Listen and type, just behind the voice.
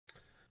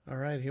All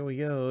right, here we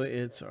go.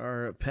 It's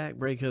our pack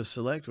break of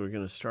select. We're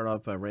going to start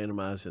off by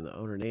randomizing the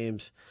owner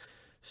names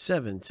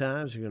 7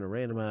 times. We're going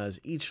to randomize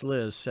each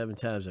list 7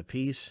 times a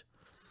piece,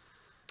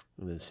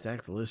 and then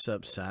stack the lists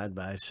up side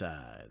by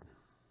side.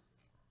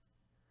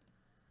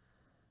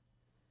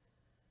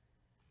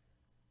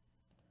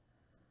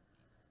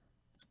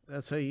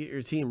 That's how you get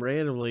your team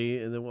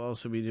randomly, and then we'll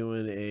also be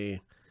doing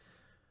a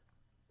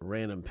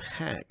random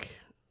pack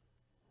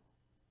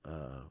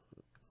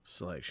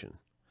selection.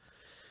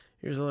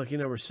 Here's a lucky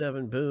number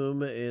 7.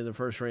 Boom. And the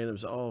first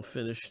random's all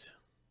finished.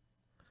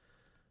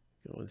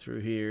 Going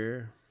through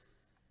here.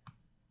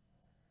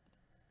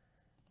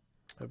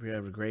 Hope you're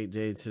having a great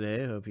day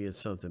today. Hope you get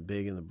something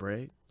big in the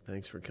break.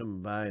 Thanks for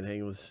coming by and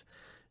hanging with us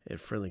at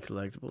Friendly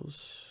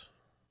Collectibles.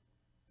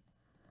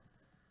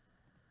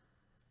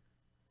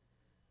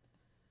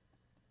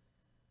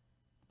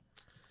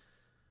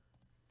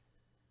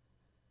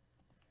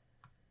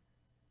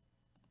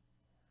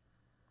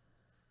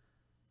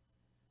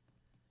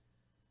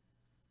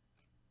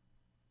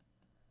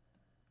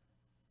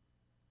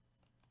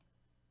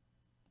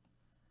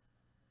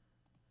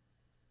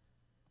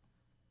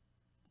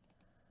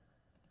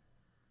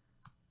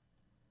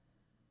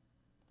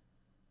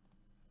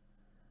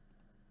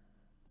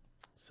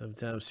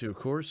 Sometimes to a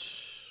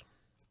course.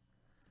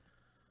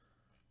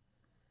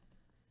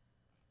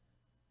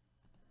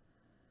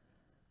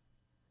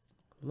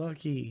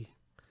 Lucky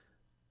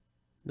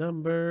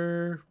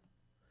number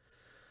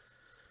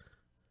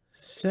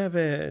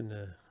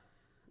 7.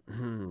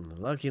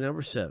 Lucky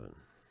number 7.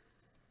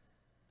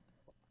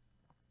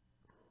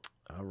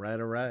 All right,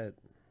 all right.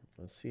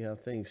 Let's see how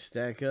things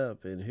stack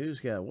up and who's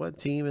got what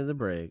team in the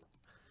break.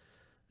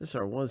 This is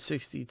our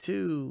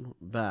 162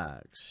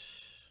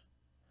 box.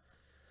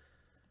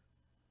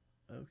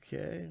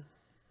 Okay.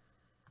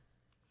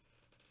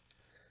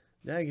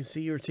 Now you can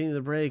see your team of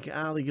the break.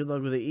 Ollie, good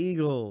luck with the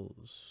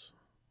Eagles.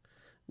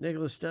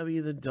 Nicholas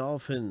W., the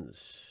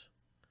Dolphins.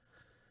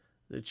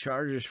 The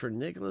Chargers for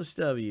Nicholas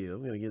W. I'm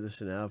going to give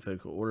this in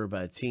alphabetical order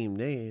by team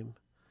name.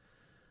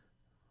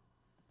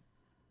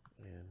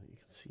 And you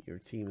can see your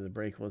team of the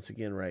break once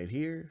again right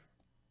here.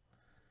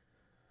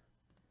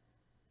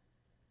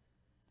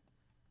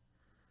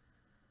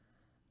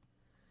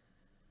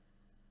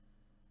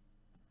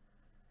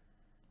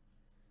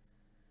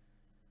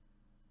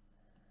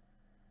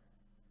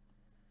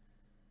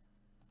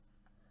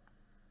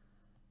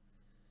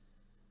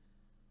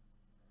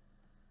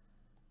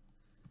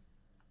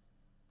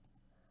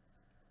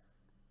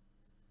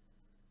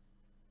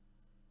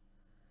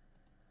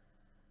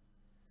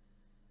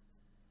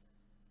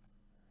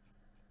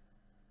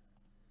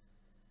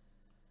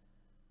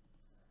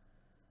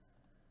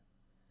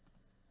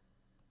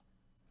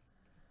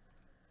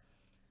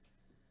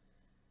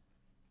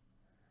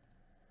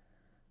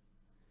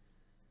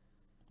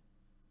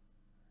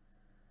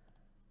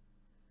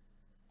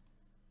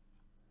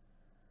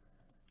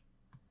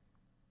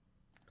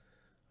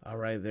 All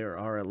right, there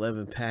are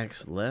 11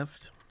 packs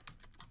left.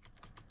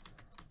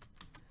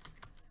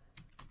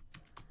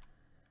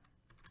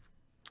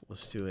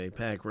 Let's do a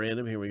pack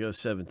random. Here we go,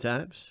 7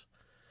 times.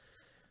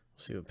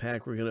 We'll see what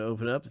pack we're going to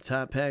open up. The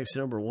top pack's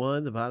number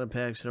 1. The bottom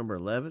pack's number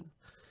 11.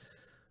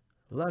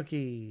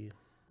 Lucky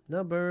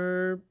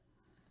number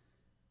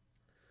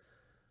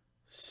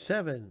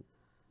 7.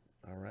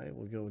 All right,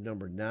 we'll go with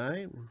number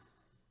 9.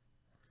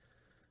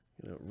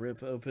 Gonna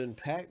rip open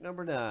pack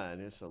number 9.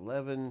 It's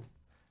 11,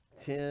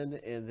 10,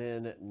 and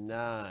then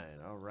 9.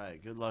 All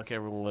right, good luck,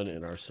 everyone,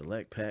 in our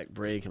select pack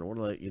break. And I want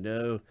to let you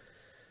know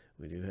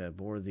we do have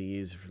more of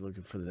these. If you're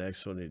looking for the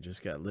next one, it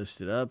just got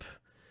listed up.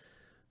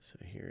 So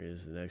here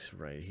is the next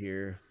one right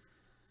here.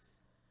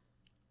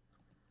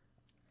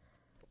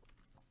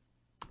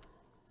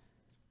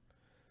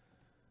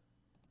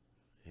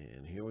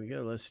 And here we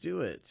go. Let's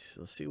do it.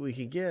 Let's see what we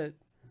can get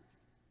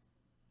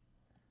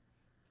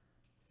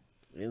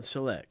in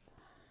select.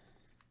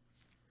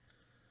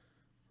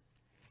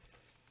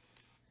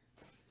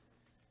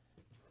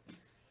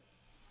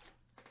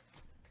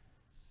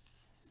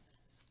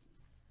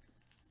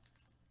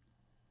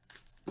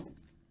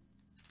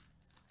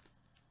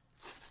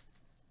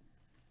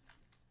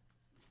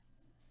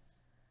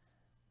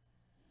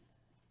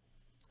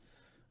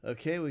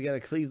 Okay, we got a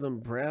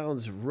Cleveland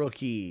Browns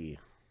rookie.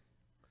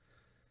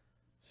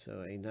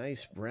 So a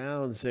nice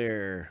Browns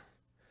there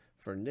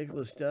for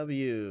Nicholas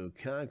W.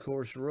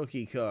 Concourse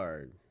rookie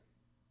card.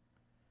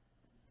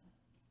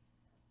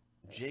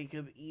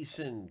 Jacob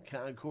Eason,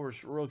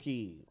 Concourse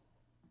rookie.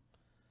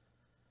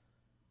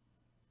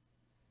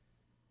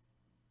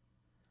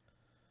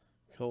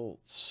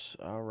 Colts.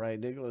 All right,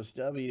 Nicholas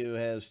W.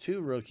 has 2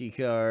 rookie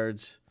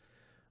cards.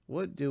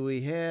 What do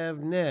we have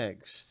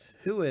next?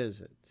 Who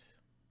is it?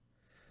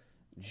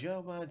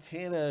 Joe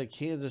Montana,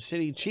 Kansas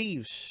City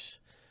Chiefs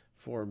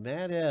for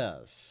Matt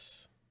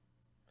S.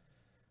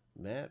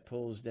 Matt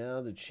pulls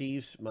down the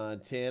Chiefs,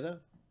 Montana,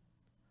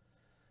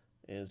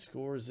 and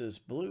scores this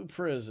blue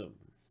prism.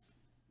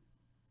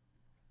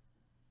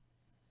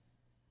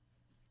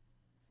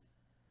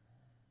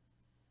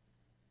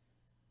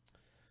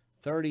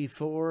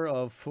 34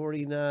 of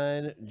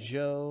 49,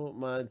 Joe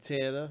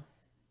Montana.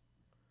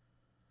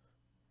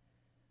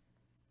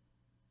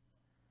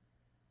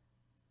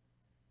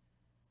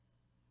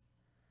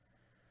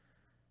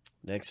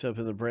 Next up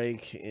in the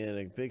break, and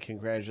a big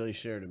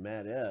congratulations there to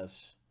Matt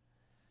S.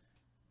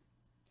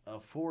 A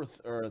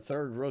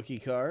third rookie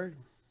card.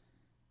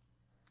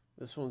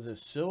 This one's a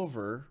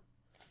silver,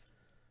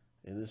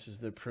 and this is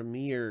the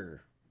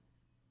Premier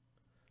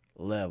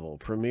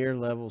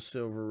level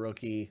silver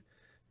rookie,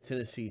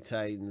 Tennessee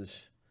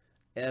Titans,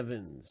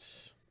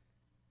 Evans.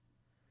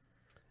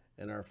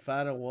 And our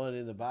final one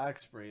in the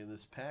box break, in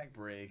this pack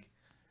break,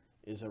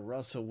 is a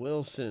Russell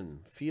Wilson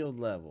field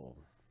level.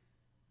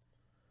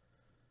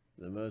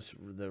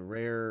 The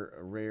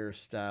rare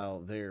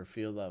style there,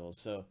 field level.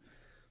 So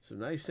some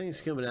nice things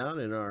coming out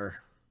in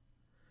our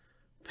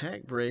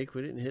pack break.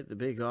 We didn't hit the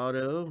big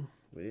auto.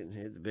 We didn't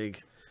hit the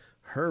big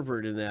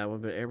Herbert in that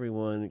one, but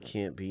everyone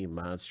can't be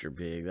monster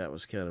big. That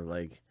was kind of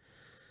like,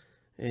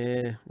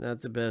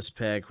 not the best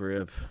pack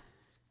rip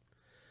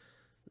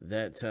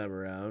that time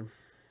around.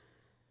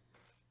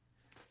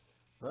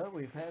 But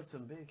we've had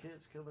some big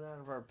hits coming out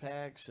of our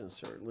packs, and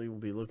certainly we'll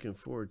be looking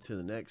forward to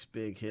the next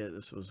big hit.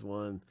 This was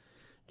one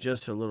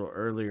just a little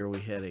earlier.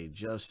 We had a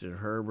Justin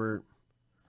Herbert.